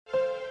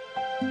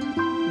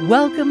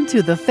Welcome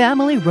to the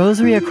Family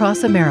Rosary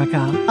Across America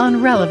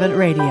on Relevant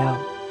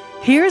Radio.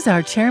 Here's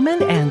our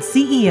chairman and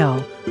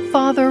CEO,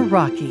 Father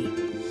Rocky.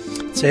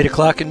 It's 8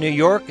 o'clock in New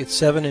York, it's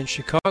 7 in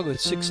Chicago,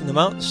 it's 6 in the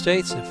Mountain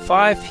States, at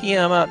 5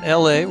 p.m. out in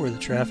L.A., where the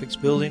traffic's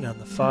building on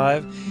the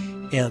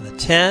 5 and the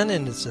 10,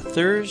 and it's a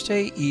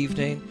Thursday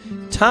evening.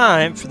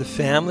 Time for the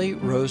Family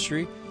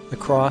Rosary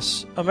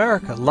Across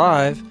America,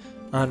 live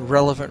on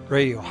Relevant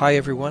Radio. Hi,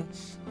 everyone.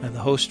 I'm the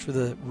host for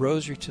the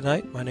Rosary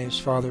tonight. My name is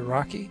Father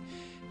Rocky,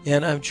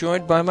 and I'm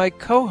joined by my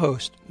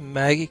co-host,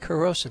 Maggie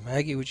Carrozza.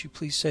 Maggie, would you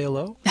please say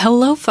hello?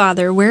 Hello,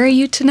 Father. Where are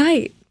you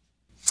tonight?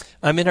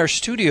 I'm in our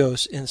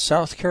studios in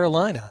South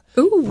Carolina,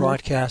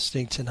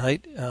 broadcasting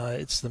tonight.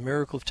 It's the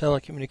miracle of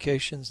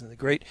telecommunications, and the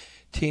great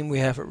team we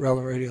have at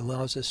Relevant Radio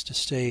allows us to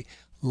stay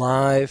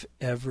live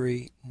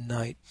every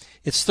night.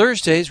 It's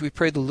Thursdays. We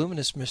pray the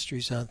Luminous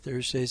Mysteries on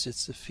Thursdays.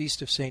 It's the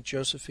Feast of St.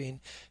 Josephine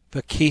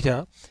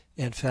Bakhita.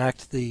 In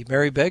fact, the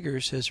Mary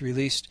Beggars has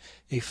released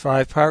a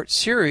 5-part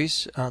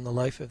series on the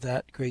life of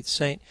that great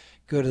saint.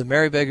 Go to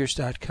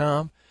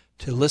themarybeggars.com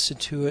to listen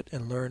to it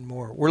and learn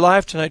more. We're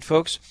live tonight,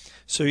 folks,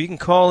 so you can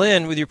call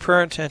in with your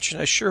prayer intention.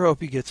 I sure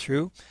hope you get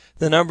through.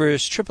 The number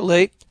is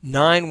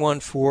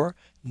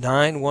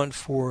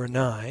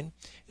 888-914-9149. And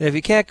if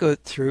you can't go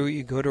through,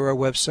 you go to our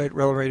website,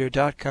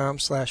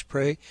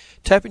 relevantradio.com/pray.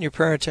 Type in your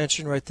prayer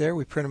intention right there.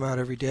 We print them out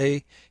every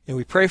day, and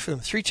we pray for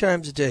them 3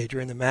 times a day,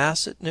 during the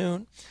Mass at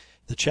noon,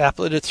 the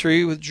chaplet at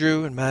 3 with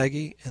Drew and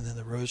Maggie, and then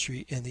the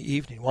Rosary in the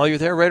evening. While you're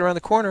there, right around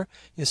the corner,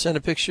 you send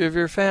a picture of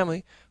your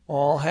family,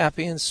 all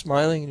happy and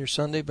smiling in your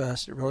Sunday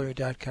best, at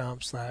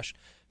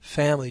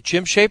relevantradio.com/family.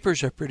 Jim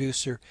Shaper's our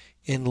producer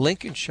in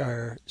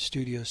Lincolnshire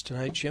studios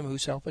tonight. Jim,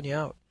 who's helping you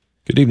out?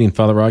 Good evening,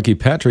 Father Rocky.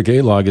 Patrick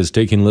Alog is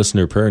taking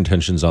listener prayer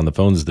intentions on the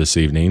phones this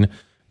evening.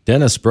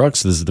 Dennis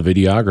Brooks is the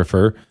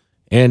videographer.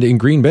 And in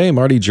Green Bay,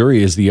 Marty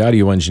Jury is the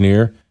audio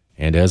engineer.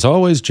 And as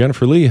always,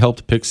 Jennifer Lee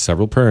helped pick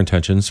several prayer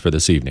intentions for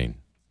this evening.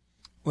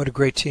 What a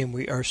great team.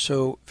 We are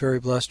so very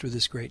blessed with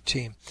this great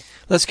team.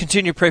 Let's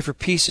continue to pray for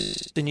peace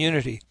and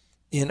unity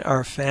in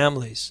our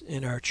families,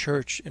 in our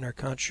church, in our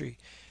country.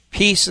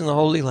 Peace in the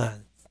Holy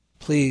Land.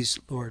 Please,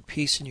 Lord,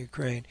 peace in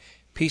Ukraine.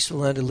 Peace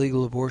will end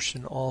illegal abortion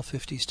in all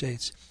 50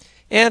 states.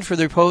 And for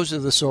the repose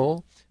of the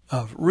soul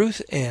of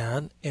Ruth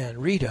Ann and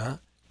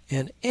Rita,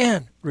 and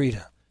Ann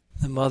Rita,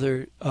 the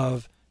mother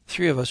of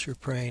 3 of us who are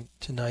praying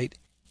tonight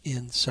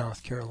in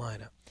South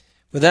Carolina.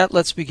 With that,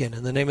 let's begin.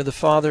 In the name of the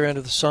Father, and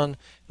of the Son, and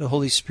the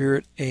Holy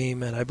Spirit,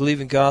 amen. I believe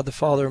in God, the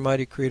Father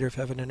Almighty, creator of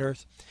heaven and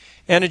earth,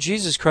 and in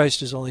Jesus Christ,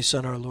 his only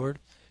Son, our Lord,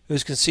 who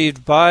was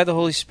conceived by the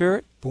Holy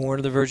Spirit, born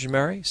of the Virgin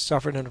Mary,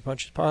 suffered under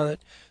Pontius Pilate,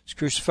 was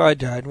crucified,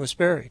 died, and was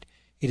buried.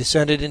 He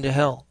descended into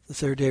hell. The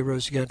 3rd day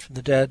rose again from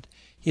the dead.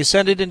 He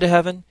ascended into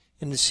heaven,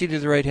 and is seated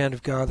at the right hand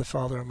of God, the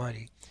Father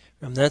Almighty.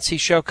 From thence he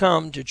shall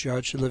come to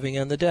judge the living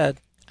and the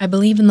dead. I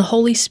believe in the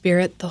Holy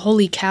Spirit, the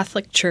Holy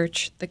Catholic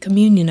Church, the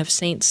communion of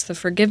saints, the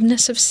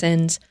forgiveness of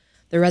sins,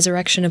 the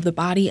resurrection of the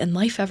body, and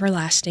life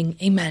everlasting.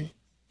 Amen.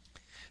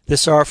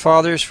 This Our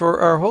Father is for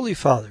our Holy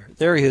Father.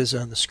 There he is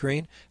on the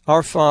screen.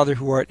 Our Father,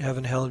 who art in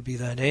heaven, hallowed be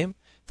thy name.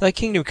 Thy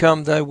kingdom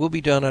come, thy will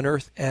be done on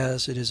earth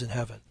as it is in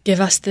heaven.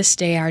 Give us this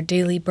day our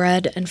daily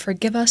bread, and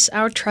forgive us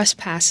our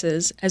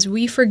trespasses, as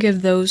we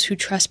forgive those who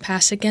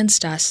trespass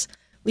against us.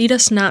 Lead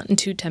us not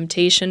into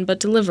temptation, but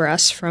deliver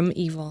us from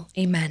evil.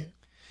 Amen.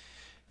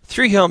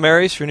 3 Hail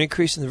Marys for an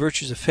increase in the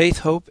virtues of faith,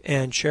 hope,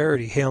 and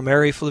charity. Hail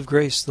Mary, full of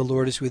grace, the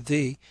Lord is with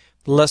thee.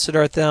 Blessed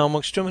art thou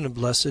amongst women, and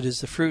blessed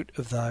is the fruit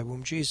of thy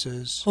womb,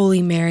 Jesus.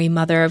 Holy Mary,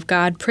 Mother of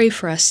God, pray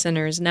for us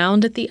sinners, now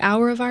and at the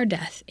hour of our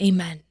death.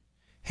 Amen.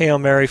 Hail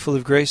Mary, full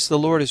of grace, the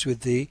Lord is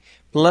with thee.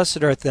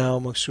 Blessed art thou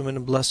amongst women,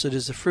 and blessed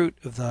is the fruit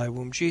of thy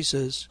womb,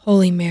 Jesus.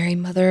 Holy Mary,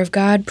 Mother of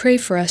God, pray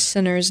for us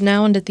sinners,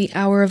 now and at the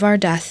hour of our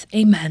death.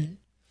 Amen.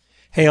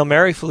 Hail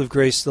Mary, full of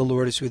grace, the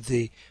Lord is with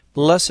thee.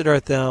 Blessed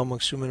art thou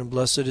amongst women, and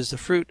blessed is the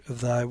fruit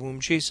of thy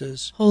womb,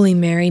 Jesus. Holy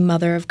Mary,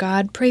 Mother of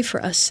God, pray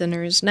for us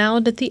sinners, now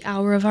and at the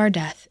hour of our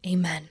death.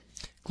 Amen.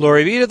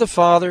 Glory be to the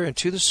Father, and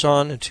to the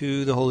Son, and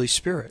to the Holy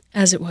Spirit.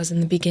 As it was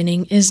in the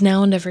beginning, is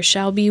now, and ever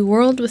shall be,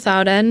 world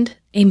without end.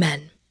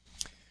 Amen.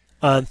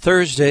 On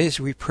Thursdays,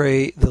 we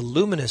pray the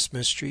Luminous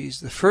Mysteries.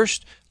 The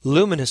first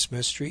Luminous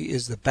Mystery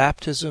is the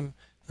baptism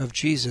of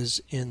Jesus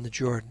in the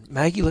Jordan.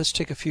 Maggie, let's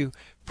take a few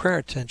prayer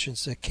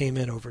intentions that came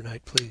in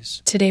overnight,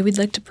 please. Today we'd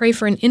like to pray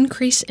for an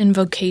increase in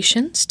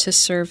vocations to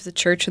serve the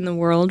church and the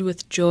world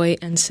with joy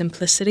and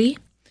simplicity.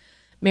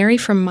 Mary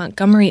from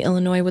Montgomery,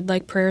 Illinois, would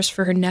like prayers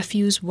for her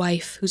nephew's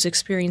wife, who's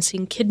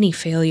experiencing kidney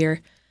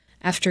failure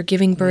after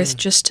giving birth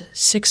just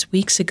 6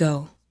 weeks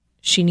ago.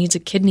 She needs a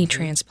kidney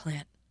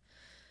transplant.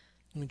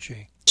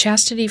 Gee.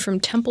 Chastity from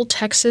Temple,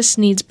 Texas,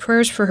 needs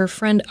prayers for her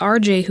friend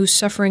RJ, who's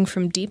suffering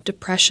from deep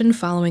depression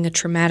following a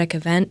traumatic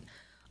event.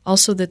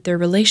 Also that their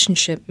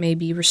relationship may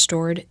be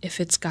restored if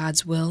it's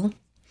God's will.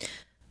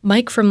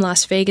 Mike from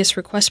Las Vegas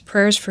requests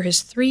prayers for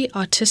his 3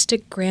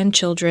 autistic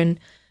grandchildren,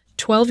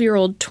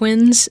 12-year-old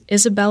twins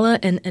Isabella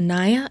and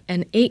Anaya,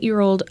 and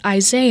 8-year-old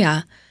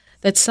Isaiah,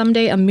 that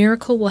someday a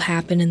miracle will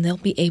happen and they'll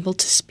be able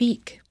to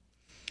speak.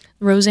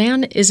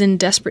 Roseanne is in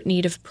desperate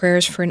need of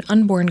prayers for an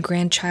unborn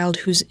grandchild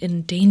who's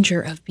in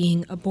danger of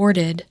being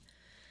aborted.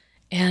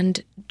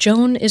 And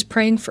Joan is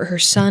praying for her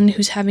son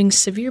who's having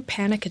severe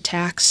panic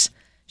attacks.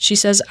 She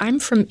says, I'm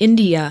from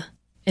India,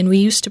 and we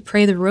used to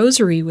pray the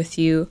Rosary with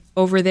you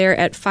over there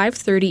at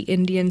 5:30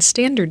 Indian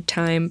Standard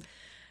Time.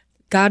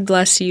 God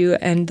bless you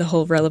and the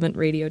whole Relevant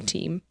Radio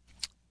team.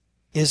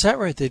 Is that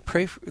right? They'd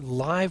pray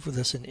live with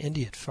us in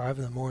India at 5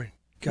 in the morning.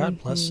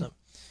 God bless them.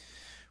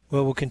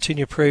 Well, we'll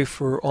continue to pray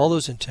for all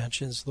those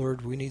intentions.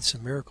 Lord, we need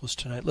some miracles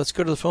tonight. Let's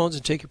go to the phones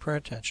and take your prayer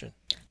attention.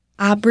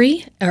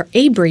 Abri,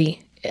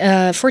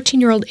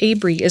 14-year-old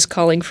Abri is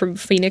calling from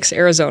Phoenix,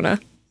 Arizona.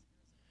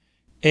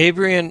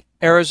 Abri in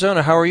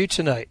Arizona, how are you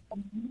tonight?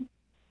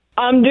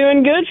 I'm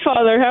doing good,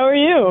 Father. How are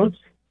you?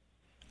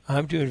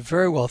 I'm doing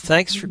very well.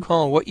 Thanks for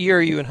calling. What year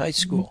are you in high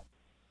school?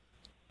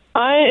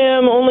 I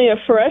am only a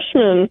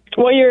freshman.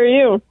 What year are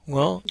you?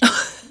 Well,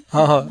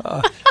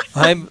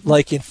 I'm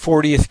like in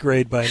 40th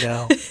grade by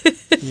now.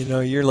 You know,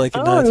 you're like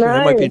in 9th grade.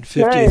 I might be in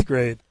 50th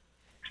grade.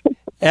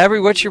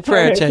 Abri, what's your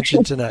prayer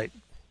intention tonight?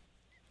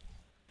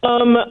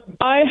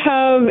 I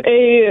have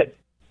a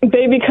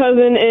baby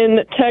cousin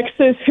in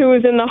Texas who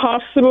is in the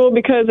hospital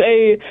because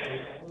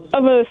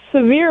of a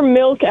severe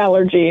milk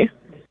allergy.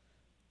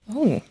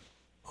 Oh.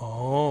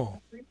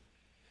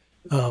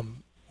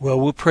 Well,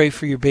 we'll pray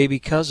for your baby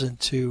cousin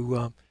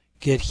to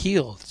get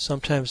healed.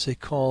 Sometimes they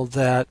call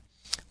that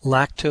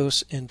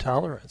lactose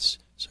intolerance.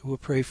 So we'll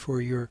pray for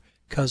your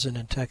cousin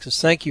in Texas.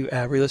 Thank you,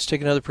 Abri. Let's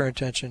take another prayer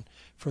intention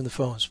from the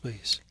phones,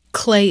 please.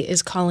 Clay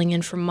is calling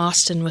in from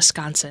Mauston,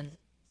 Wisconsin.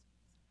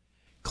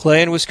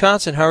 Clay in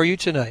Wisconsin, how are you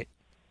tonight?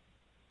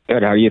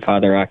 Good. How are you,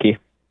 Father Rocky?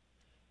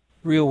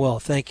 Real well.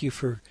 Thank you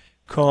for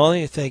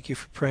calling and thank you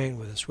for praying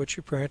with us. What's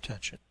your prayer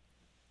intention?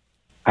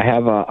 I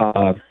have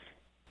a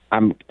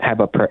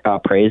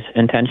praise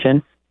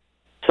intention.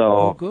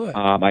 So good.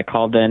 I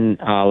called in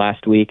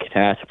last week to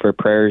ask for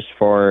prayers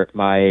for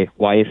my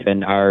wife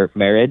and our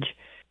marriage.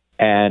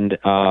 And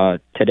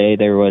today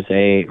there was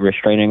a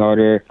restraining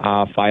order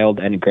filed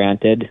and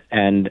granted.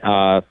 And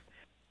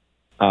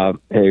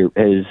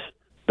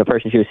the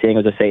person she was seeing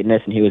was a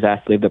Satanist, and he was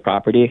asked to leave the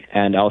property.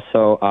 And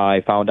also I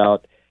found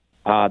out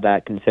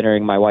that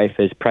considering my wife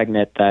is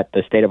pregnant, that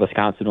the state of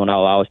Wisconsin will not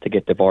allow us to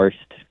get divorced.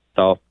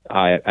 So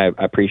I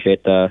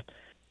appreciate the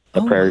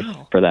prayers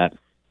for that.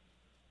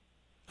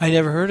 I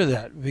never heard of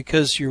that.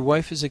 Because your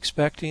wife is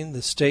expecting,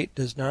 the state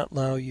does not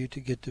allow you to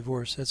get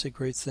divorced. That's a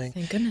great thing.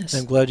 Thank goodness.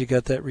 I'm glad you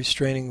got that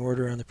restraining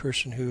order on the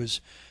person who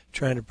is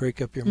trying to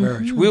break up your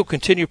marriage. We'll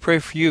continue to pray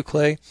for you,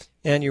 Clay,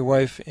 and your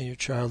wife and your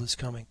child is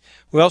coming.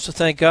 We also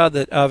thank God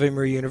that Ave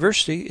Maria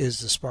University is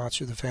the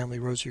sponsor of the Family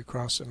Rosary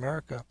across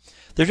America.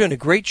 They're doing a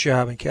great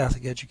job in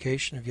Catholic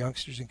education of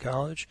youngsters in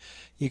college.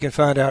 You can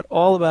find out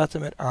all about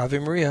them at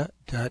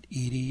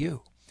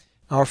avemaria.edu.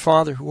 Our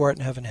Father, who art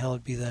in heaven,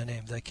 hallowed be thy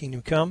name. Thy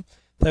kingdom come,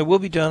 thy will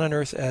be done on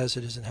earth as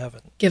it is in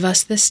heaven. Give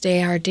us this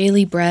day our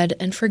daily bread,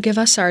 and forgive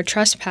us our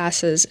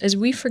trespasses, as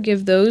we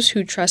forgive those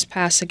who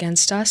trespass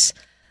against us.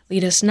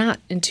 Lead us not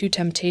into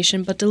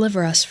temptation, but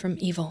deliver us from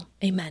evil.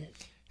 Amen.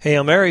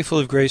 Hail Mary, full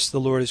of grace, the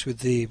Lord is with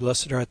thee.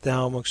 Blessed art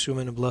thou amongst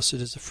women, and blessed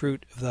is the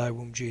fruit of thy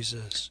womb,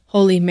 Jesus.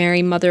 Holy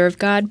Mary, Mother of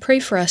God, pray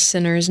for us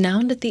sinners, now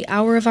and at the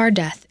hour of our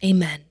death.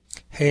 Amen.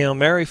 Hail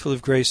Mary, full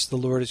of grace, the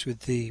Lord is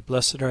with thee.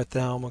 Blessed art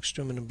thou amongst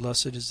women, and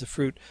blessed is the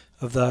fruit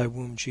of thy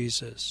womb,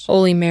 Jesus.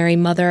 Holy Mary,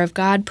 Mother of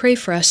God, pray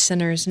for us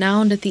sinners,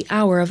 now and at the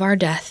hour of our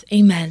death.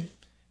 Amen.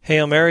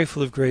 Hail Mary,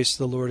 full of grace,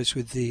 the Lord is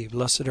with thee.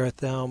 Blessed art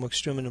thou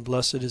amongst women, and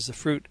blessed is the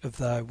fruit of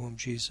thy womb,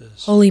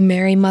 Jesus. Holy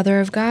Mary,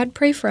 Mother of God,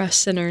 pray for us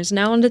sinners,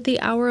 now and at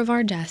the hour of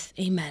our death.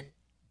 Amen.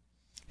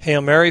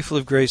 Hail Mary, full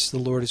of grace, the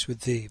Lord is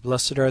with thee.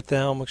 Blessed art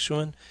thou amongst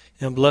women,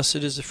 and blessed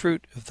is the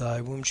fruit of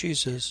thy womb,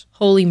 Jesus.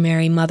 Holy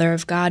Mary, Mother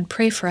of God,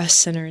 pray for us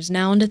sinners,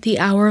 now and at the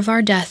hour of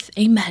our death.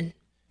 Amen.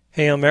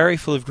 Hail Mary,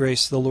 full of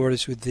grace, the Lord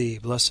is with thee.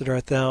 Blessed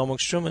art thou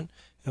amongst women,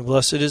 and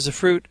blessed is the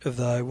fruit of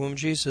thy womb,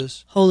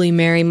 Jesus. Holy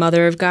Mary,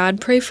 Mother of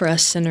God, pray for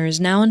us sinners,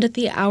 now and at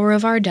the hour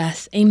of our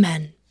death.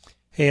 Amen.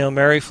 Hail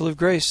Mary, full of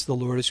grace, the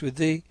Lord is with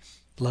thee.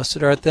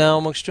 Blessed art thou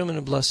amongst women,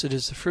 and blessed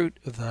is the fruit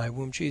of thy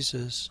womb,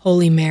 Jesus.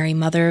 Holy Mary,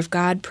 Mother of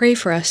God, pray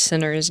for us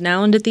sinners,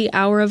 now and at the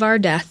hour of our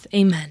death.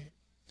 Amen.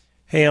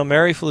 Hail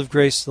Mary, full of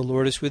grace, the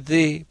Lord is with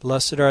thee.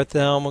 Blessed art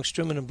thou amongst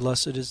women, and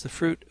blessed is the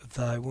fruit of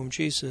thy womb,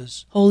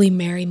 Jesus. Holy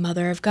Mary,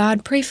 Mother of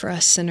God, pray for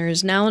us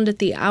sinners, now and at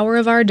the hour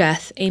of our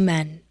death.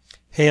 Amen.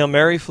 Hail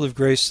Mary, full of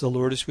grace, the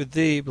Lord is with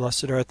thee.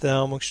 Blessed art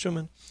thou amongst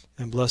women,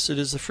 and blessed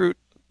is the fruit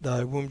of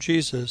thy womb,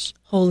 Jesus.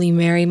 Holy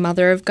Mary,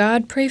 Mother of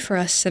God, pray for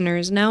us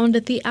sinners, now and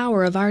at the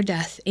hour of our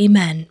death.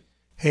 Amen.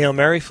 Hail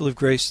Mary, full of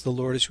grace, the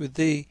Lord is with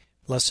thee.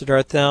 Blessed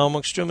art thou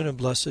amongst women, and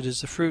blessed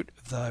is the fruit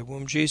of thy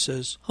womb,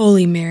 Jesus.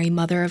 Holy Mary,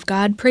 Mother of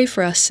God, pray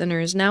for us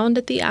sinners, now and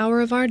at the hour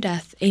of our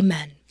death.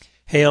 Amen.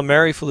 Hail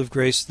Mary, full of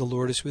grace, the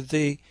Lord is with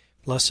thee.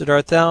 Blessed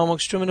art thou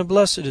amongst women, and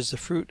blessed is the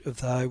fruit of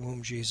thy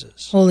womb,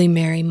 Jesus. Holy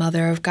Mary,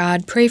 Mother of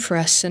God, pray for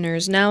us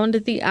sinners, now and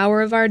at the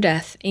hour of our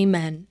death.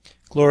 Amen.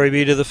 Glory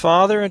be to the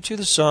Father, and to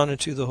the Son, and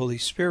to the Holy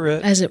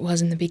Spirit. As it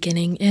was in the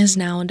beginning, is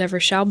now, and ever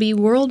shall be,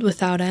 world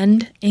without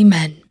end.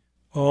 Amen.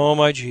 O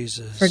my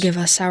Jesus. Forgive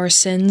us our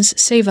sins,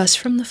 save us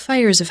from the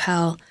fires of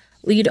hell.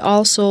 Lead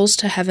all souls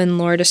to heaven,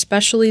 Lord,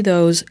 especially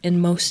those in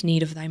most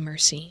need of thy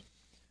mercy.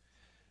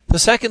 The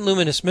second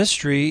luminous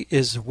mystery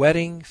is the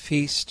wedding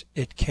feast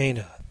at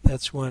Cana.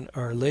 That's when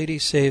Our Lady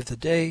saved the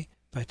day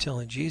by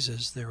telling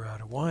Jesus they were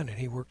out of wine, and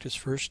he worked his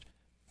first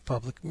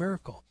public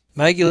miracle.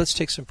 Maggie, let's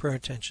take some prayer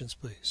intentions,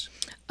 please.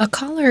 A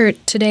caller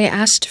today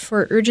asked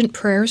for urgent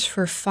prayers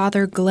for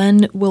Father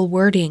Glenn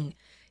Wilwarding.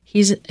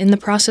 He's in the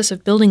process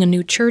of building a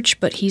new church,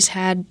 but he's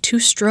had 2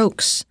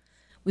 strokes.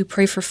 We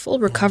pray for full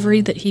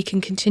recovery that he can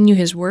continue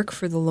his work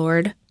for the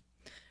Lord.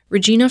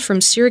 Regina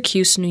from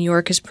Syracuse, New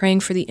York, is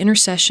praying for the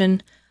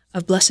intercession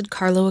of Blessed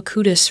Carlo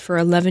Acutis for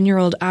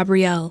 11-year-old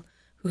Abrielle,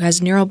 who has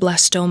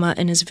neuroblastoma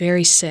and is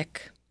very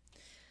sick.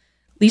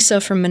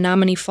 Lisa from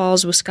Menominee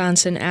Falls,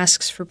 Wisconsin,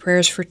 asks for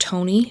prayers for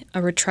Tony,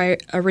 a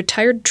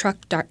retired truck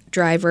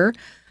driver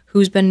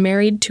who's been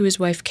married to his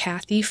wife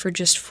Kathy for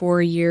just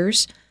 4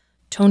 years.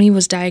 Tony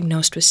was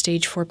diagnosed with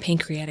stage 4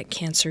 pancreatic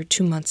cancer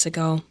 2 months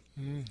ago.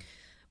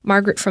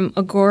 Margaret from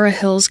Agora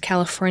Hills,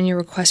 California,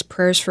 requests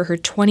prayers for her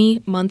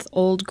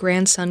 20-month-old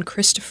grandson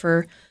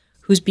Christopher,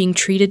 who's being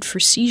treated for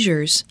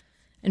seizures,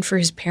 and for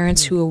his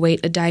parents who await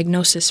a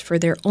diagnosis for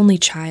their only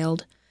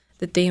child,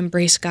 that they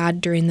embrace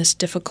God during this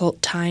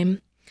difficult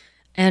time.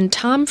 And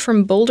Tom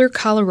from Boulder,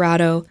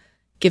 Colorado,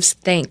 gives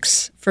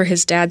thanks for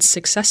his dad's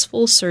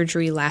successful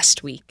surgery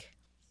last week.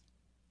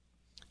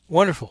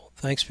 Wonderful.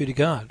 Thanks be to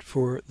God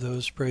for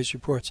those praise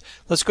reports.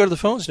 Let's go to the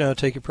phones now and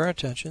take your prayer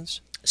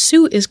intentions.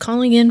 Sue is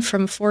calling in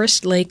from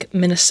Forest Lake,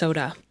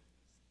 Minnesota.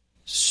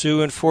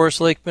 Sue in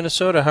Forest Lake,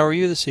 Minnesota, how are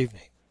you this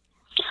evening?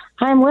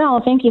 I'm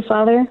well, thank you,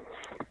 Father.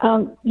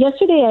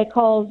 Yesterday I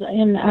called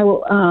in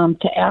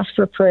to ask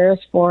for prayers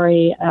for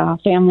a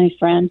family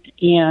friend,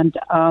 and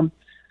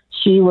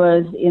she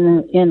was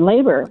in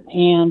labor,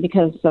 and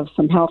because of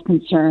some health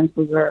concerns,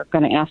 we were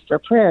going to ask for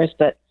prayers,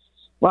 but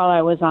while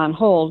I was on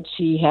hold,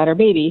 she had her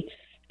baby,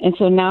 and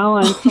so now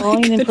I'm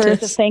calling in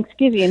prayers of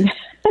Thanksgiving.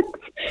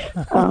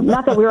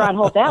 Not that we were on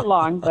hold that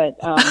long, but...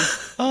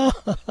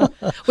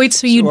 Wait,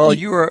 so you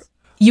were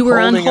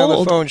on hold? On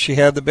the phone, she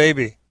had the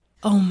baby.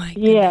 Oh, my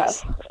goodness.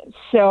 Yes.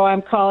 So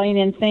I'm calling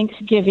in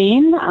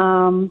Thanksgiving,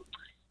 and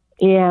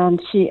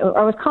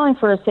I was calling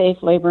for a safe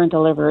labor and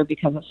delivery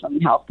because of some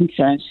health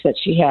concerns that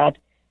she had.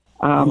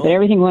 But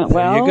everything went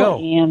well,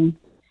 and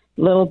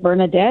little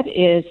Bernadette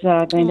is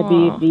going to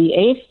be the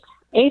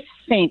eighth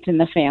saint in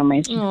the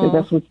family. So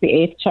this was the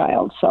 8th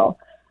child. So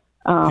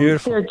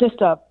beautiful. They're just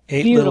a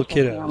 8 beautiful little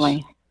kiddos.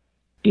 family.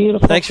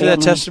 Beautiful. Thanks for family.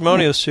 that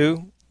testimonial,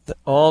 Sue.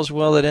 All's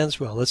well that ends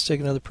well. Let's take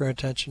another prayer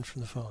intention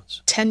from the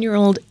phones.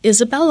 10-year-old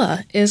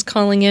Isabella is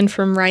calling in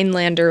from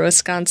Rhinelander,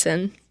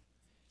 Wisconsin.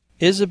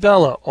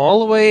 Isabella, all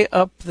the way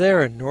up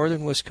there in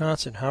northern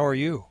Wisconsin. How are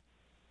you?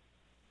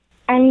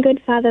 I'm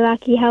good, Father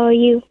Rocky. How are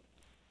you?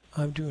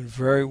 I'm doing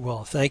very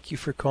well. Thank you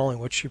for calling.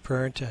 What's your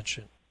prayer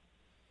intention?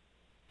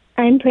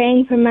 I'm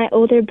praying for my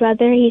older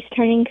brother. He's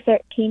turning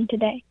 13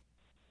 today.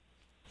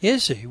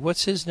 Is he?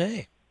 What's his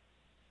name?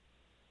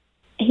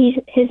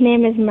 His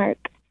name is Mark.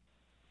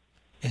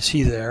 Is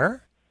he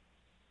there?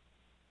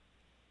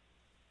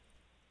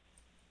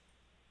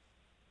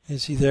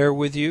 Is he there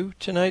with you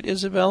tonight,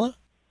 Isabella?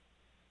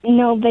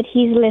 No, but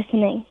he's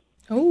listening.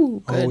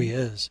 Oh, good. Oh, he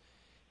is.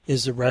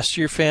 Is the rest of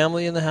your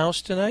family in the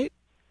house tonight?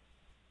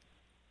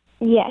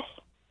 Yes.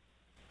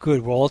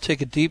 Good. Well, I'll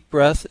take a deep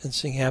breath and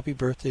sing happy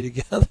birthday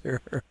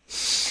together.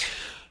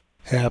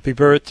 Happy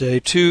birthday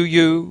to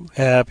you.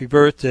 Happy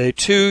birthday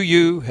to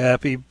you.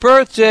 Happy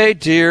birthday,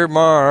 dear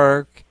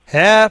Mark.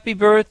 Happy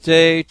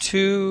birthday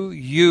to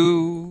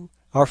you.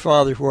 Our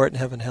Father who art in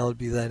heaven, hallowed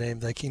be thy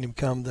name. Thy kingdom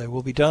come, thy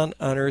will be done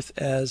on earth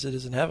as it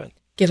is in heaven.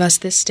 Give us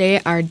this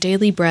day our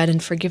daily bread,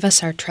 and forgive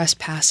us our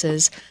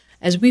trespasses,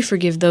 as we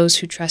forgive those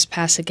who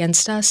trespass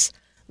against us.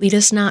 Lead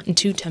us not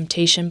into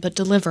temptation, but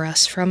deliver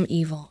us from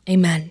evil.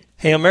 Amen.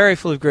 Hail Mary,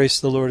 full of grace,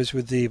 the Lord is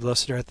with thee.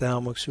 Blessed art thou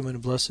amongst women,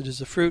 and blessed is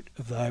the fruit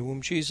of thy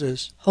womb,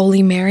 Jesus.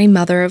 Holy Mary,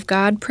 Mother of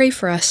God, pray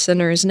for us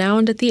sinners, now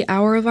and at the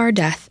hour of our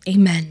death.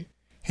 Amen.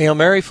 Hail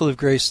Mary, full of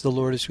grace, the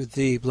Lord is with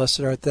thee.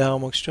 Blessed art thou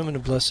amongst women,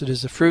 and blessed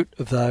is the fruit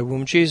of thy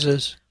womb,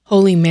 Jesus.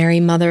 Holy Mary,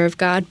 Mother of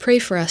God, pray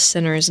for us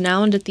sinners,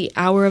 now and at the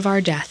hour of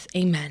our death.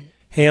 Amen.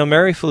 Hail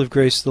Mary, full of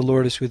grace, the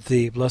Lord is with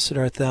thee. Blessed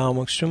art thou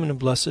amongst women, and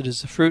blessed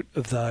is the fruit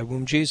of thy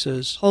womb,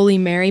 Jesus. Holy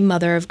Mary,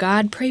 Mother of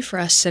God, pray for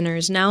us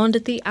sinners, now and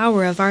at the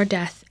hour of our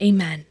death.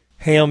 Amen.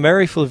 Hail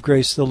Mary, full of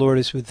grace, the Lord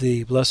is with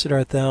thee. Blessed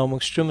art thou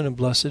amongst women, and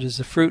blessed is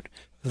the fruit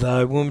of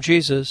thy womb,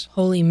 Jesus.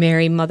 Holy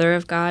Mary, Mother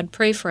of God,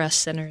 pray for us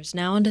sinners,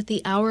 now and at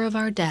the hour of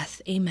our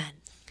death. Amen.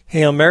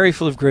 Hail Mary,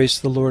 full of grace,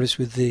 the Lord is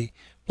with thee.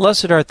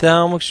 Blessed art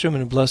thou amongst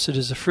women, and blessed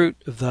is the fruit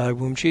of thy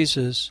womb,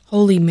 Jesus.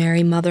 Holy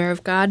Mary, Mother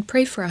of God,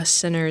 pray for us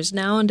sinners,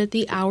 now and at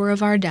the hour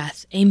of our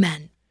death.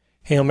 Amen.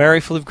 Hail Mary,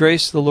 full of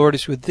grace, the Lord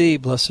is with thee.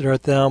 Blessed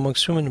art thou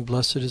amongst women, and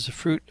blessed is the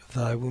fruit of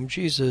thy womb,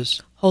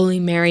 Jesus. Holy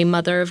Mary,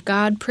 Mother of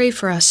God, pray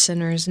for us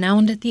sinners, now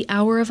and at the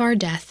hour of our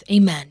death.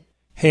 Amen.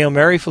 Hail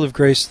Mary, full of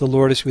grace, the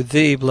Lord is with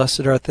thee.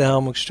 Blessed art thou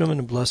amongst women,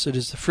 and blessed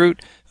is the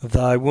fruit of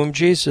thy womb,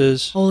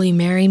 Jesus. Holy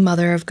Mary,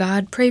 Mother of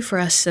God, pray for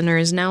us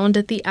sinners, now and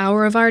at the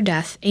hour of our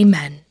death.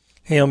 Amen.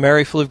 Hail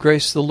Mary, full of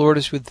grace, the Lord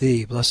is with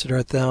thee. Blessed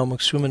art thou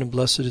amongst women, and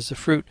blessed is the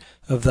fruit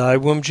of thy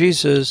womb,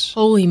 Jesus.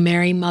 Holy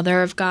Mary,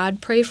 Mother of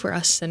God, pray for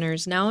us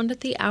sinners, now and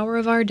at the hour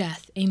of our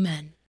death.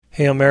 Amen.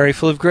 Hail Mary,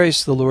 full of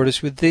grace, the Lord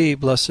is with thee.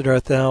 Blessed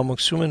art thou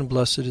amongst women, and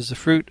blessed is the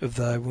fruit of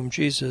thy womb,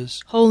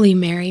 Jesus. Holy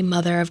Mary,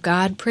 Mother of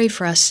God, pray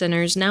for us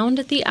sinners, now and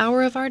at the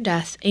hour of our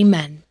death.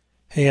 Amen.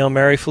 Hail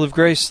Mary, full of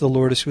grace, the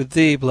Lord is with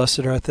thee.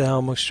 Blessed art thou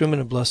amongst women,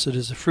 and blessed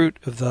is the fruit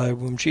of thy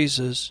womb,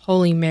 Jesus.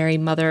 Holy Mary,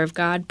 Mother of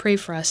God, pray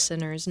for us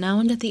sinners, now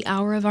and at the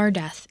hour of our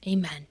death.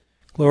 Amen.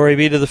 Glory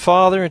be to the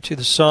Father, and to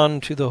the Son,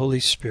 and to the Holy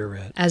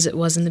Spirit. As it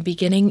was in the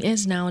beginning,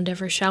 is now, and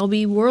ever shall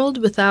be, world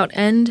without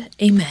end.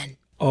 Amen.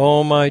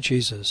 O my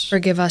Jesus,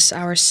 forgive us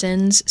our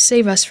sins,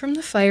 save us from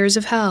the fires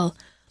of hell.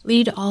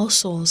 Lead all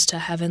souls to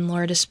heaven,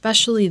 Lord,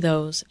 especially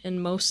those in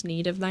most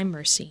need of thy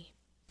mercy.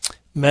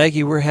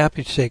 Maggie, we're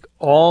happy to take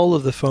all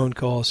of the phone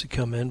calls that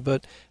come in,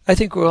 but I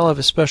think we'll have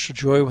a special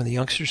joy when the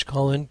youngsters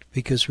call in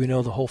because we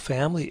know the whole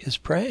family is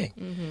praying.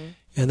 Mm-hmm.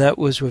 And that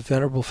was what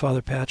Venerable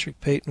Father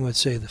Patrick Peyton would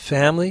say, the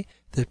family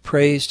that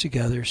prays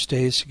together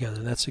stays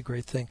together. That's a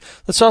great thing.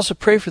 Let's also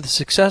pray for the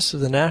success of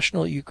the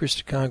National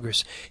Eucharistic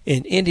Congress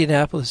in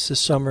Indianapolis this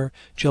summer,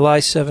 July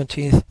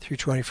 17th through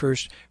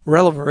 21st.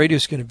 Relevant Radio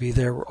is going to be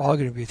there. We're all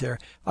going to be there.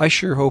 I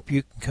sure hope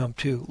you can come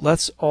too.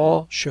 Let's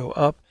all show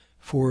up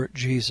for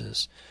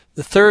Jesus.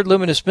 The third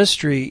luminous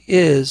mystery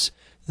is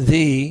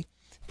the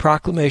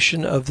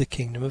proclamation of the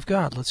kingdom of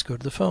God. Let's go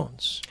to the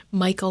phones.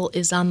 Michael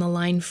is on the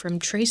line from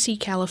Tracy,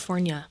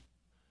 California.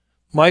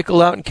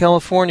 Michael out in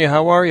California,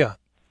 how are you?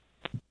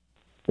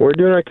 We're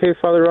doing okay,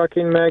 Father Rocky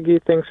and Maggie.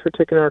 Thanks for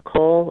taking our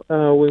call.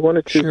 We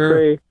wanted to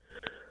pray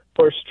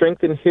for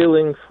strength and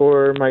healing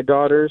for my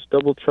daughters,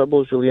 Double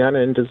Trouble,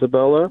 Juliana and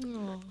Isabella,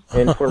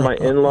 and for my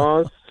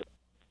in-laws,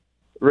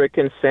 Rick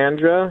and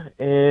Sandra,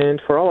 and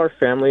for all our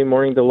family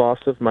mourning the loss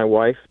of my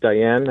wife,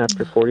 Diane,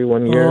 after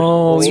 41 years.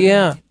 Oh,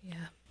 yeah.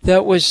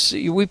 That was,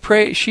 we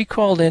prayed, she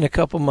called in a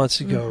couple months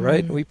ago,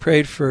 right? We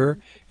prayed for her,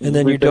 and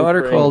then your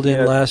daughter called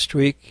in last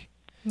week.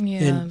 Yeah.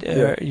 And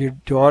your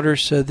daughter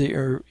said that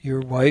your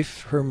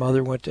wife, her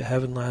mother, went to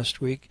heaven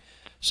last week.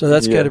 So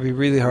that's got to be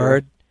really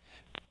hard.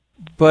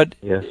 But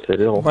yes,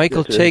 it is.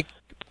 Michael,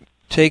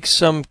 take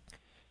some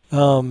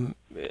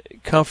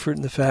comfort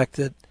in the fact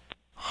that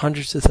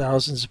hundreds of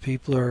thousands of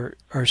people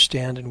are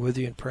standing with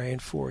you and praying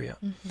for you.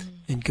 Mm-hmm.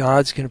 And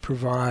God's going to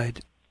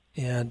provide.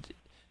 And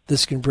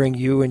this can bring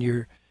you and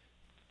your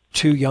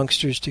two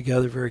youngsters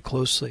together very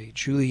closely,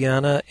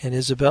 Juliana and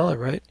Isabella,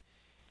 right?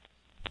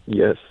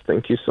 Yes,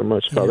 thank you so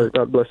much, Father.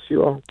 God bless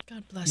you all.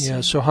 God bless you.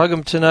 Yeah, so hug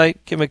them tonight,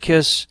 give them a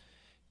kiss,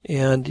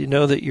 and you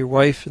know that your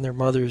wife and their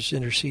mother is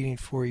interceding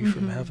for you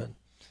from heaven.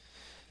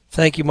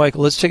 Thank you,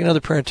 Michael. Let's take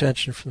another prayer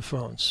intention from the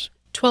phones.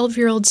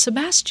 12-year-old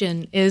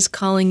Sebastian is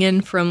calling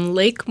in from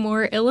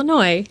Lakemore,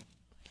 Illinois.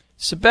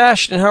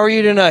 Sebastian, how are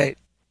you tonight?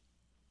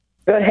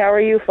 Good. How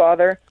are you,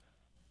 Father?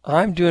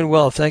 I'm doing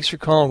well. Thanks for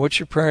calling. What's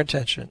your prayer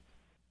intention?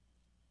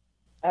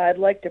 I'd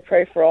like to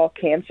pray for all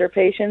cancer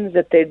patients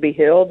that they'd be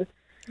healed.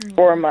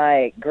 For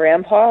my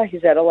grandpa,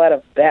 he's had a lot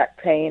of back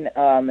pain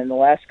in the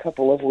last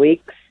couple of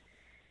weeks.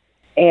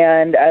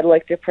 And I'd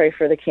like to pray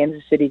for the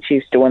Kansas City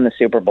Chiefs to win the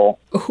Super Bowl.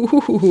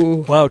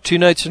 Ooh. Wow, 2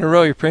 nights in a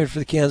row you're praying for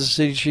the Kansas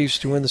City Chiefs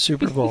to win the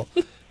Super Bowl.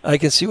 I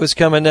can see what's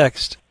coming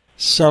next.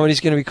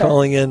 Somebody's going to be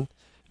calling in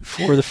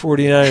for the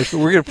 49ers. But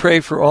we're going to pray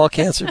for all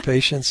cancer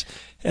patients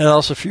and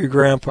also for your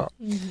grandpa.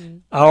 Mm-hmm.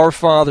 Our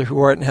Father, who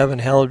art in heaven,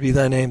 hallowed be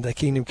thy name. Thy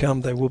kingdom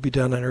come, thy will be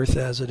done on earth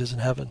as it is in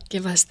heaven.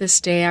 Give us this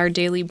day our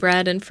daily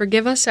bread, and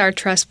forgive us our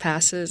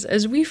trespasses,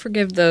 as we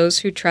forgive those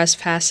who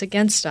trespass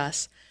against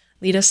us.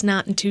 Lead us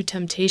not into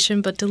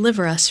temptation, but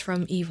deliver us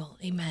from evil.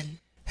 Amen.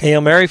 Hail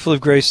Mary, full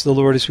of grace, the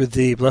Lord is with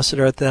thee. Blessed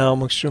art thou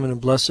amongst women,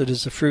 and blessed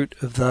is the fruit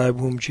of thy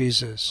womb,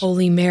 Jesus.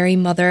 Holy Mary,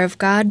 Mother of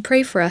God,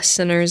 pray for us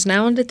sinners,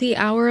 now and at the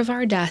hour of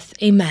our death.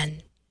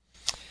 Amen.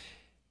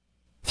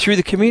 Through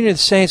the communion of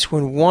the saints,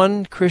 when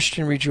one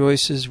Christian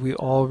rejoices, we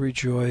all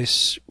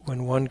rejoice.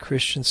 When one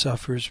Christian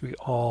suffers, we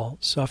all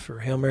suffer.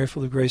 Hail Mary,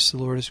 full of grace, the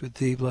Lord is with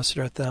thee. Blessed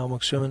art thou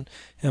amongst women,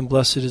 and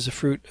blessed is the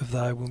fruit of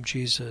thy womb,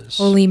 Jesus.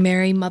 Holy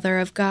Mary, Mother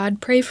of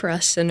God, pray for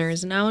us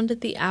sinners, now and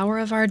at the hour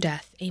of our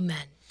death.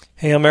 Amen.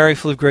 Hail Mary,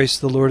 full of grace,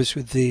 the Lord is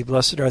with thee.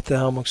 Blessed art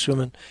thou amongst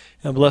women,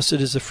 and blessed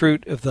is the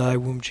fruit of thy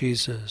womb,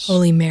 Jesus.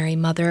 Holy Mary,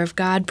 Mother of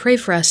God, pray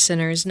for us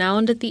sinners, now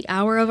and at the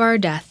hour of our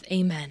death.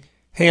 Amen.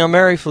 Hail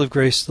Mary, full of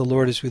grace, the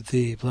Lord is with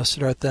thee.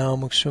 Blessed art thou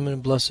amongst women,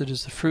 and blessed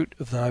is the fruit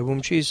of thy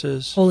womb,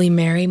 Jesus. Holy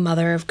Mary,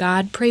 Mother of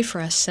God, pray for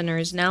us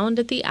sinners, now and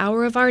at the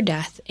hour of our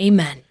death.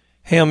 Amen.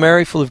 Hail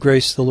Mary, full of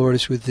grace, the Lord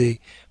is with thee.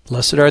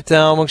 Blessed art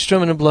thou amongst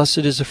women, and blessed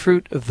is the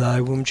fruit of thy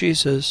womb,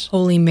 Jesus.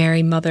 Holy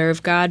Mary, Mother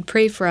of God,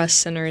 pray for us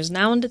sinners,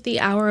 now and at the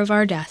hour of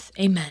our death.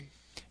 Amen.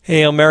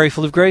 Hail Mary,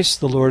 full of grace,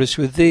 the Lord is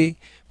with thee.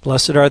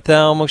 Blessed art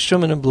thou amongst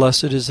women, and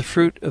blessed is the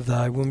fruit of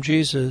thy womb,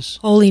 Jesus.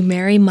 Holy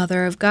Mary,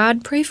 Mother of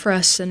God, pray for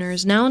us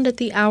sinners, now and at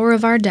the hour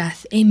of our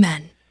death.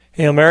 Amen.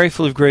 Hail Mary,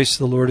 full of grace,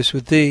 the Lord is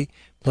with thee.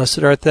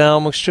 Blessed art thou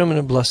amongst women,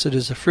 and blessed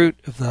is the fruit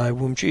of thy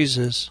womb,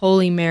 Jesus.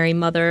 Holy Mary,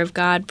 Mother of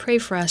God, pray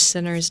for us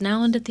sinners,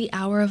 now and at the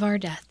hour of our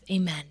death.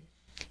 Amen.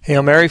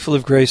 Hail Mary, full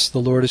of grace, the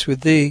Lord is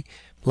with thee.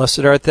 Blessed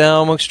art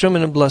thou amongst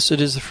women, and blessed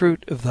is the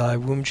fruit of thy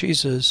womb,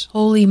 Jesus.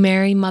 Holy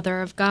Mary,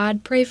 Mother of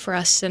God, pray for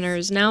us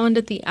sinners, now and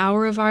at the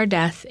hour of our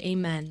death.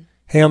 Amen.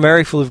 Hail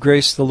Mary, full of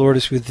grace, the Lord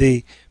is with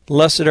thee.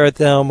 Blessed art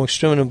thou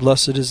amongst women, and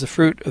blessed is the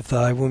fruit of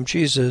thy womb,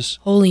 Jesus.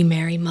 Holy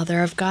Mary,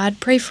 Mother of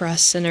God, pray for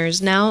us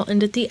sinners, now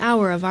and at the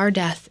hour of our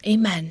death.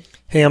 Amen.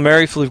 Hail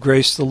Mary, full of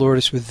grace, the Lord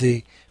is with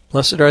thee.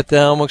 Blessed art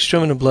thou amongst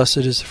women, and blessed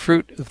is the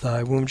fruit of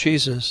thy womb,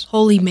 Jesus.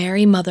 Holy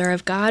Mary, Mother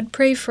of God,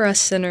 pray for us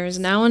sinners,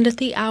 now and at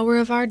the hour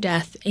of our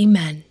death.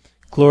 Amen.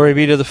 Glory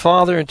be to the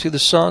Father, and to the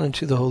Son, and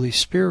to the Holy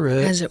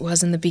Spirit. As it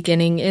was in the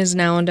beginning, is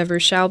now, and ever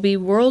shall be,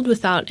 world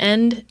without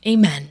end.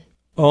 Amen.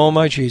 O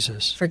my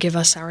Jesus, forgive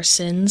us our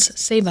sins,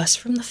 save us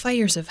from the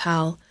fires of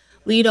hell.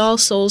 Lead all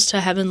souls to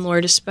heaven,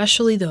 Lord,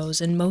 especially those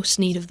in most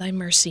need of thy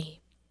mercy.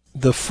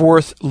 The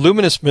fourth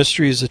luminous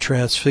mystery is the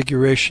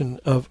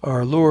transfiguration of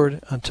our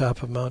Lord on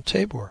top of Mount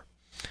Tabor.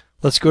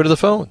 Let's go to the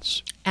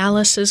phones.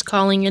 Alice is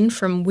calling in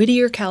from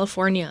Whittier,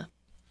 California.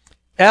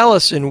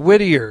 Alice in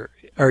Whittier,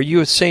 are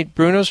you at St.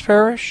 Bruno's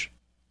Parish?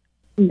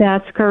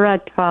 That's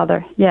correct,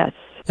 Father, yes.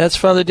 That's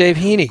Father Dave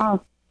Heaney. Oh,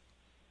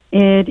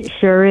 it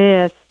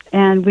sure is.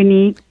 And we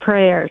need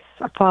prayers,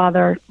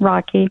 Father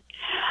Rocky.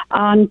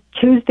 On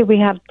Tuesday, we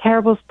have a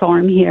terrible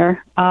storm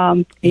here,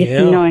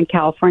 in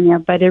California,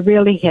 but it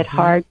really hit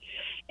hard.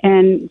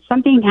 And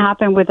something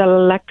happened with the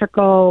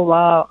electrical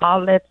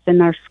outlets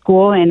in our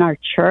school and our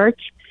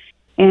church.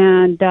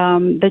 And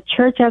the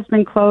church has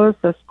been closed.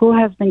 The school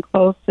has been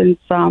closed since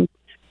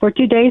for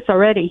 2 days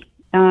already.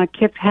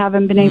 Kids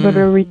haven't been able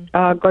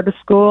to go to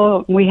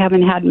school. We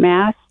haven't had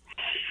Mass.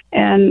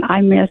 And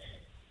I miss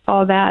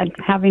all that,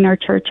 having our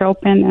church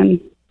open and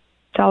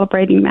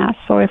celebrating Mass.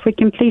 So if we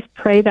can please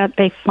pray that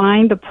they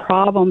find the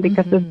problem,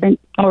 because it's been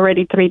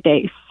already 3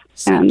 days.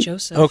 St.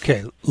 Joseph.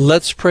 Okay,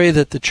 let's pray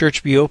that the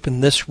church be open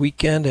this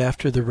weekend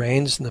after the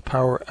rains and the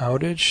power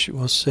outage.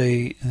 We'll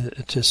say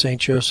to St.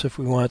 Joseph,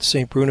 we want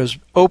St. Bruno's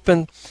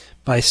open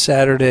by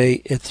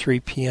Saturday at 3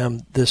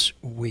 p.m. this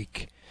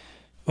week.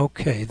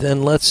 Okay,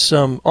 then let's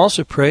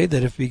also pray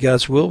that if it be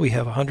God's will, we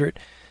have 100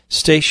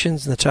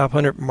 stations in the top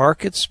 100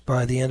 markets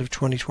by the end of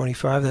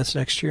 2025. That's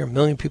next year. 1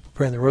 million people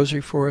praying the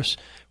Rosary for us,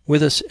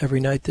 with us every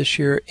night this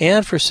year,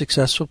 and for a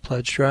successful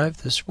pledge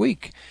drive this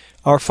week.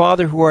 Our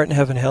Father, who art in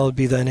heaven, hallowed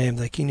be thy name.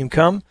 Thy kingdom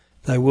come,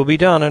 thy will be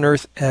done on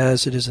earth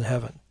as it is in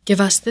heaven.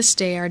 Give us this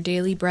day our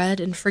daily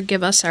bread, and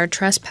forgive us our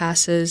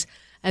trespasses,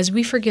 as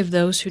we forgive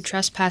those who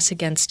trespass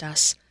against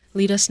us.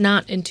 Lead us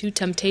not into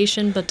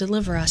temptation, but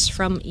deliver us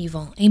from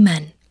evil.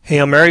 Amen.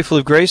 Hail Mary, full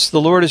of grace,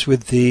 the Lord is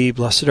with thee.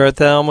 Blessed art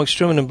thou amongst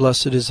women, and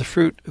blessed is the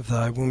fruit of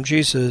thy womb,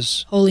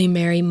 Jesus. Holy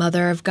Mary,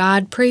 Mother of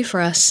God, pray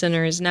for us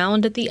sinners, now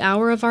and at the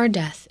hour of our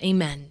death.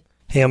 Amen.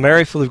 Hail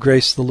Mary, full of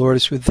grace, the Lord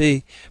is with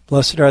thee.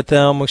 Blessed art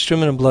thou amongst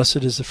women, and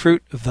blessed is the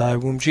fruit of thy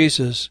womb,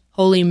 Jesus.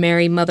 Holy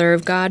Mary, Mother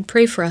of God,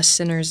 pray for us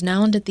sinners,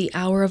 now and at the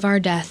hour of our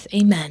death.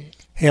 Amen.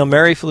 Hail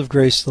Mary, full of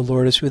grace, the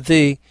Lord is with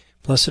thee.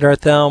 Blessed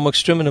art thou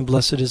amongst women, and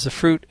blessed is the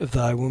fruit of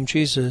thy womb,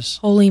 Jesus.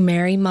 Holy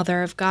Mary,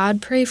 Mother of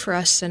God, pray for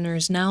us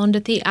sinners, now and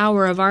at the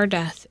hour of our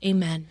death.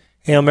 Amen.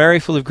 Hail Mary,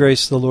 full of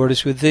grace, the Lord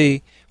is with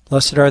thee.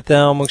 Blessed art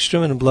thou amongst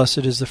women, and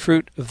blessed is the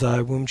fruit of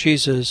thy womb,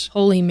 Jesus.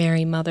 Holy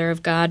Mary, Mother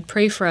of God,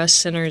 pray for us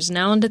sinners,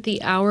 now and at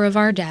the hour of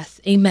our death.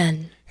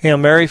 Amen. Hail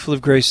Mary, full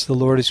of grace, the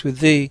Lord is with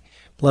thee.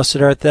 Blessed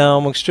art thou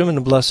amongst women,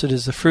 and blessed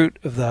is the fruit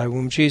of thy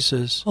womb,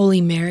 Jesus.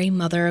 Holy Mary,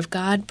 Mother of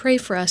God, pray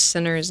for us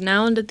sinners,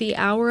 now and at the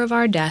hour of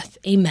our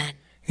death.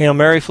 Amen. Hail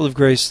Mary, full of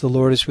grace, the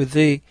Lord is with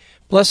thee.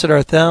 Blessed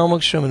art thou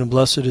amongst women, and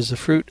blessed is the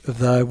fruit of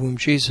thy womb,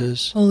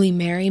 Jesus. Holy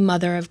Mary,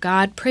 Mother of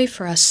God, pray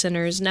for us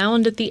sinners, now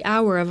and at the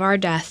hour of our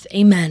death.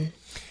 Amen.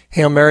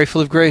 Hail Mary,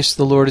 full of grace,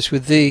 the Lord is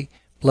with thee.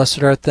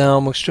 Blessed art thou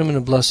amongst women,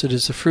 and blessed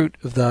is the fruit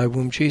of thy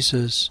womb,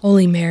 Jesus.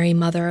 Holy Mary,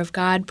 Mother of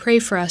God, pray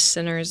for us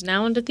sinners,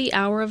 now and at the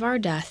hour of our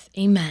death.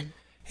 Amen.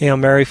 Hail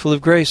Mary, full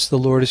of grace, the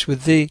Lord is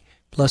with thee.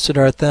 Blessed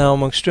art thou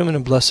amongst women,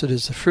 and blessed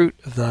is the fruit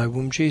of thy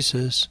womb,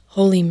 Jesus.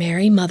 Holy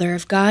Mary, Mother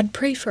of God,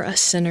 pray for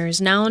us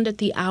sinners, now and at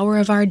the hour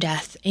of our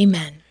death.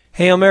 Amen.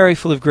 Hail Mary,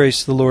 full of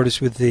grace, the Lord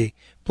is with thee.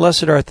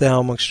 Blessed art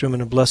thou amongst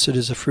women, and blessed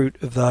is the fruit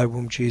of thy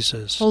womb,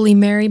 Jesus. Holy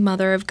Mary,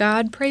 Mother of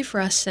God, pray for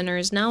us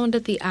sinners, now and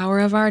at the hour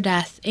of our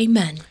death.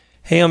 Amen.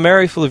 Hail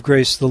Mary, full of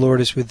grace, the Lord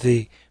is with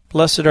thee.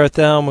 Blessed art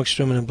thou amongst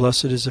women, and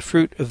blessed is the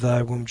fruit of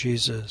thy womb,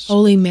 Jesus.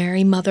 Holy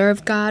Mary, Mother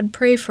of God,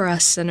 pray for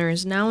us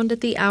sinners, now and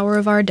at the hour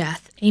of our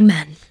death.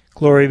 Amen.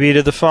 Glory be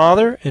to the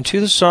Father, and to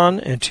the Son,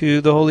 and to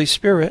the Holy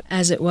Spirit.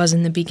 As it was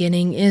in the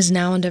beginning, is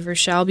now, and ever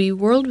shall be,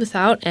 world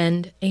without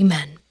end.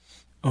 Amen.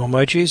 O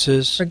my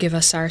Jesus, forgive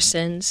us our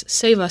sins,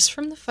 save us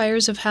from the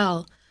fires of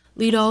hell.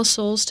 Lead all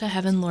souls to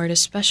heaven, Lord,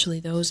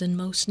 especially those in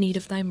most need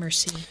of thy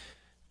mercy.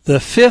 The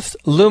fifth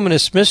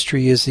luminous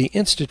mystery is the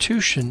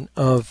institution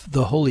of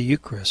the Holy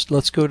Eucharist.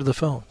 Let's go to the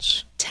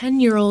phones.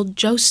 10-year-old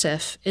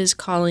Joseph is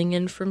calling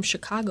in from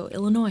Chicago,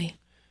 Illinois.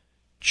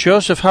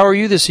 Joseph, how are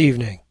you this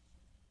evening?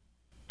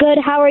 Good.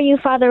 How are you,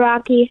 Father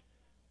Rocky?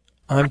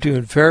 I'm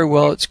doing very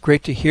well. It's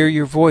great to hear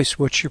your voice.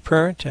 What's your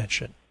prayer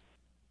intention?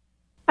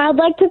 I'd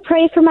like to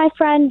pray for my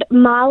friend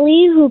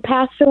Molly, who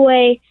passed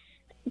away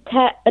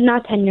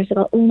not 10 years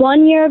ago,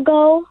 1 year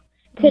ago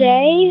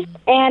today.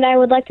 And I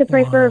would like to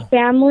pray for her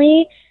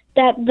family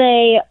that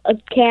they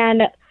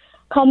can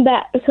come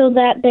back so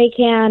that they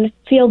can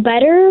feel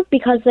better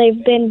because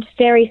they've been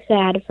very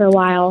sad for a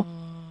while.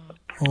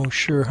 Oh,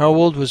 sure. How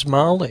old was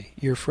Molly,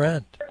 your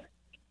friend?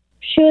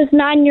 She was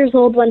 9 years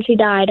old when she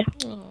died.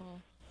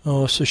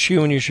 Oh, so she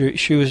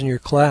was in your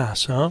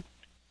class, huh?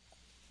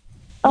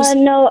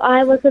 No,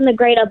 I was in the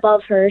grade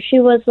above her. She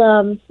was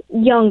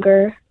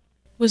younger.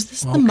 Was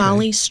this the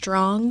Molly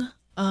Strong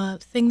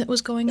thing that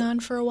was going on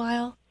for a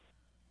while?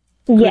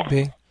 Yes. Could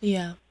be.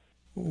 Yeah.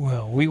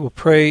 Well, we will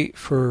pray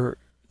for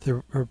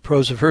her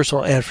prose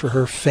reversal and for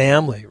her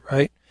family,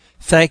 right?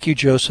 Thank you,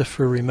 Joseph,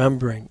 for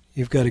remembering.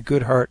 You've got a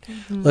good heart.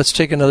 Mm-hmm. Let's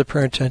take another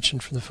prayer intention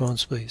from the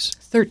phones, please.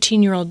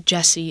 13-year-old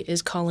Jessie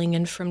is calling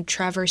in from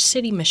Traverse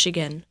City,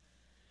 Michigan.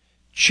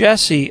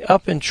 Jessie,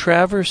 up in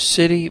Traverse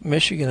City,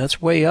 Michigan.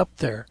 That's way up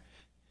there.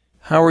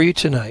 How are you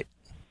tonight?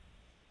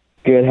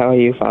 Good. How are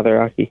you, Father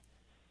Rocky?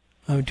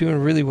 I'm doing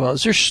really well.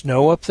 Is there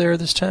snow up there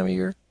this time of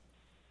year?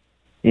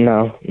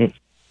 No.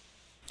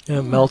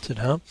 Yeah, melted,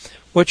 huh?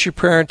 What's your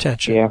prayer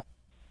intention? Yeah.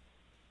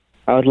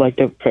 I would like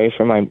to pray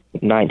for my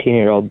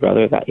 19-year-old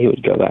brother that he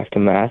would go back to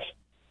Mass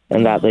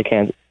and that the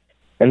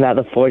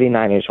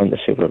 49ers win the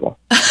Super Bowl.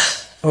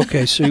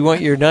 Okay, so you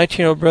want your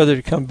 19-year-old brother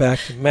to come back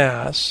to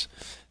Mass.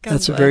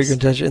 That's a very good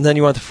intention. And then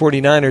you want the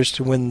 49ers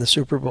to win the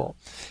Super Bowl.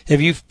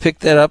 Have you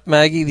picked that up,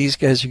 Maggie? These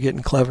guys are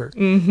getting clever.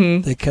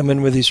 Mm-hmm. They come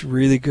in with these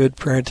really good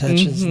prayer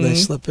intentions, and they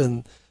slip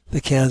in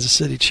the Kansas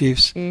City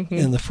Chiefs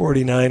and the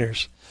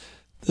 49ers.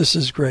 This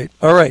is great.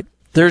 All right.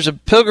 There's a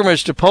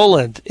pilgrimage to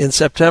Poland in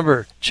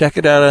September. Check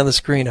it out on the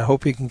screen. I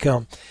hope you can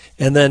come.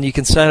 And then you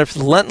can sign up for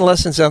the Lenten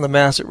lessons on the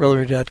Mass at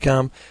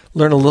Rosary.com.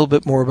 Learn a little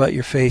bit more about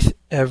your faith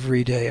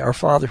every day. Our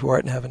Father who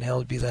art in heaven,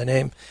 hallowed be thy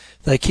name.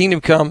 Thy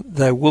kingdom come,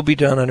 thy will be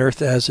done on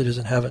earth as it is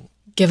in heaven.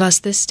 Give us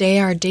this day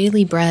our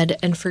daily bread,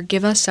 and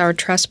forgive us our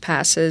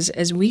trespasses,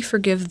 as we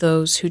forgive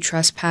those who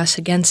trespass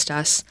against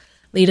us.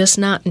 Lead us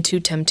not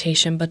into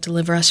temptation, but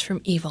deliver us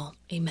from evil.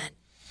 Amen.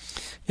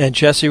 And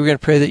Jesse, we're going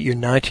to pray that your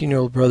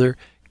 19-year-old brother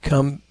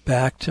come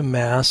back to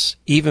Mass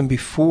even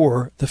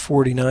before the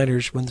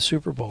 49ers win the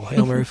Super Bowl.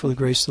 Hail Mary, full of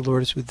grace, the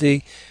Lord is with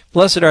thee.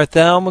 Blessed art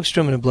thou amongst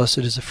women, and blessed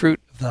is the fruit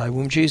of thy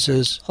womb,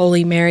 Jesus.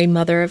 Holy Mary,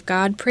 Mother of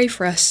God, pray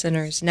for us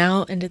sinners,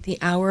 now and at the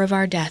hour of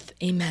our death.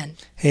 Amen.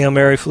 Hail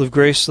Mary, full of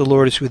grace, the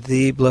Lord is with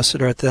thee.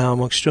 Blessed art thou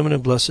amongst women,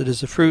 and blessed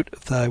is the fruit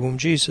of thy womb,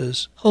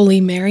 Jesus. Holy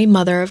Mary,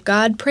 Mother of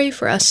God, pray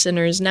for us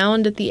sinners, now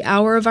and at the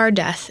hour of our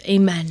death.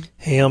 Amen.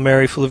 Hail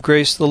Mary, full of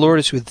grace, the Lord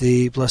is with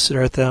thee. Blessed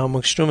art thou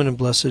amongst women, and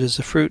blessed is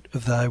the fruit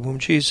of thy womb,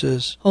 Jesus.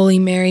 Holy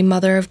Mary,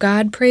 Mother of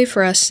God, pray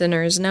for us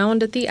sinners, now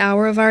and at the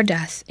hour of our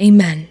death.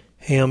 Amen.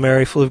 Hail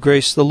Mary, full of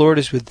grace, the Lord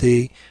is with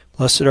thee.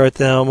 Blessed art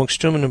thou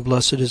amongst women, and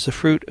blessed is the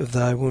fruit of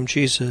thy womb,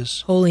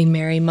 Jesus. Holy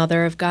Mary,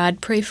 Mother of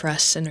God, pray for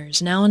us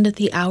sinners, now and at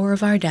the hour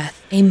of our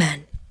death.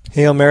 Amen.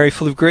 Hail Mary,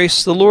 full of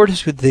grace, the Lord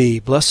is with thee.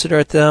 Blessed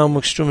art thou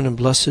amongst women, and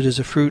blessed is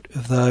the fruit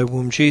of thy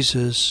womb,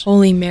 Jesus.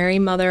 Holy Mary,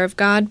 Mother of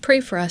God, pray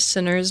for us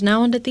sinners,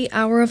 now and at the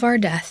hour of our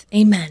death.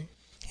 Amen.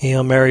 Hail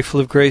Mary, full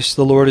of grace, the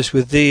Lord is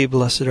with thee.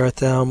 Blessed art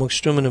thou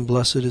amongst women, and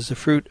blessed is the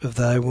fruit of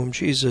thy womb,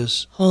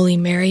 Jesus. Holy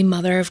Mary,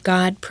 Mother of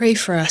God, pray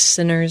for us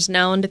sinners,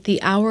 now and at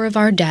the hour of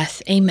our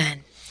death. Amen.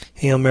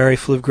 Hail Mary,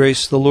 full of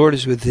grace, the Lord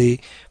is with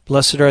thee.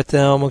 Blessed art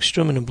thou amongst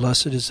women, and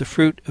blessed is the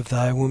fruit of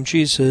thy womb,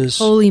 Jesus.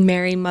 Holy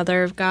Mary,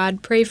 Mother of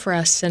God, pray for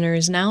us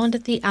sinners, now and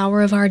at the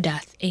hour of our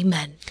death.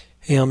 Amen.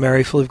 Hail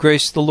Mary, full of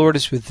grace, the Lord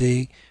is with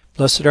thee.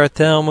 Blessed art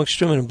thou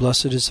amongst women, and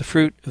blessed is the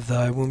fruit of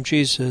thy womb,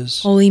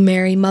 Jesus. Holy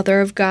Mary, Mother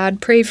of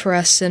God, pray for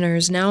us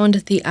sinners, now and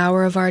at the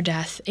hour of our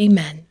death.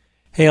 Amen.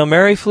 Hail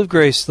Mary, full of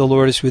grace, the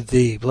Lord is with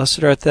thee.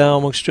 Blessed art thou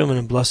amongst women,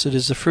 and blessed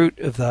is the fruit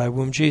of thy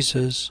womb,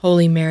 Jesus.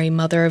 Holy Mary,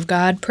 Mother of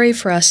God, pray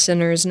for us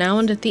sinners, now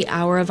and at the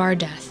hour of our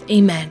death.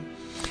 Amen.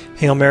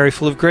 Hail Mary,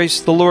 full of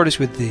grace, the Lord is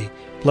with thee.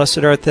 Blessed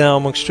art thou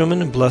amongst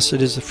women, and blessed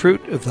is the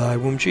fruit of thy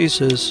womb,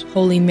 Jesus.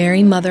 Holy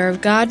Mary, Mother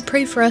of God,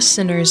 pray for us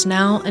sinners,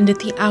 now and at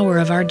the hour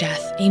of our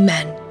death.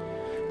 Amen.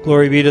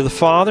 Glory be to the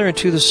Father, and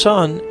to the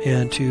Son,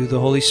 and to the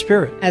Holy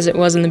Spirit. As it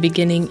was in the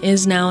beginning,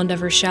 is now, and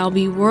ever shall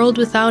be, world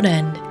without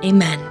end.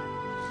 Amen.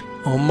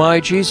 O my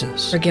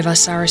Jesus, forgive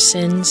us our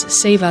sins,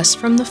 save us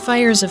from the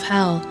fires of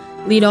hell.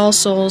 Lead all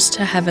souls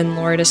to heaven,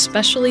 Lord,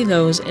 especially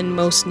those in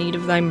most need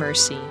of thy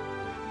mercy.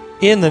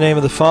 In the name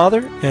of the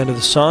Father, and of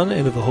the Son,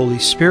 and of the Holy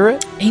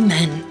Spirit.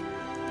 Amen.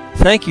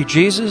 Thank you,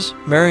 Jesus,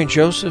 Mary and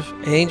Joseph,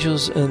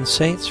 angels and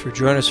saints, for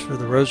joining us for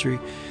the Rosary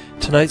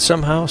tonight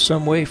somehow,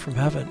 some way from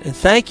heaven. And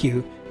thank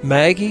you,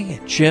 Maggie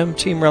and Jim,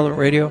 Team Relevant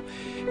Radio,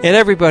 and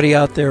everybody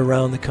out there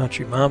around the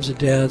country, moms and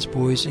dads,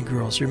 boys and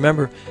girls.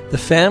 Remember, the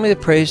family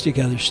that prays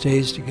together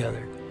stays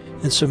together.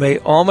 And so may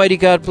Almighty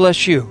God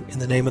bless you in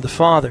the name of the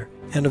Father,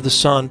 and of the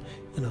Son,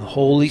 and of the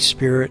Holy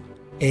Spirit.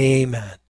 Amen.